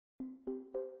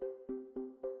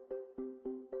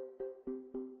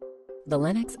The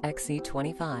Lennox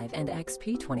XC25 and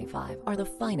XP25 are the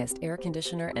finest air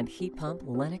conditioner and heat pump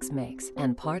Lennox makes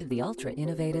and part of the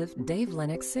ultra-innovative Dave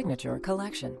Lennox Signature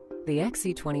Collection. The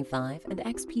XC25 and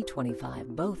XP25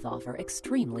 both offer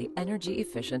extremely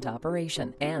energy-efficient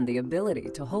operation and the ability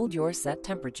to hold your set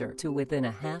temperature to within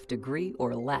a ½ degree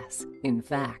or less. In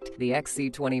fact, the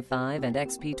XC25 and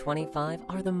XP25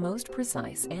 are the most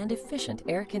precise and efficient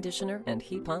air conditioner and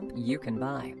heat pump you can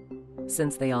buy.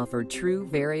 Since they offer true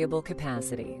variable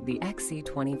capacity, the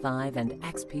XC25 and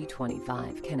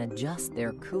XP25 can adjust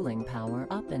their cooling power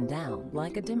up and down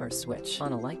like a dimmer switch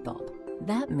on a light bulb.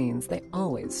 That means they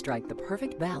always strike the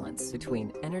perfect balance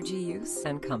between energy use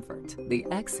and comfort. The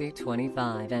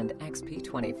XC25 and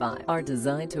XP25 are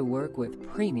designed to work with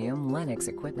premium Lennox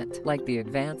equipment, like the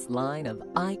advanced line of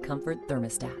iComfort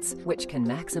thermostats, which can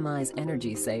maximize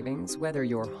energy savings whether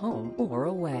you're home or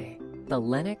away. The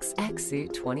Lennox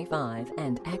XC25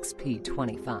 and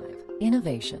XP25.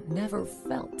 Innovation never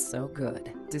felt so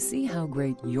good. To see how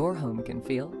great your home can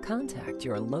feel, contact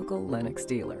your local Lennox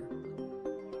dealer.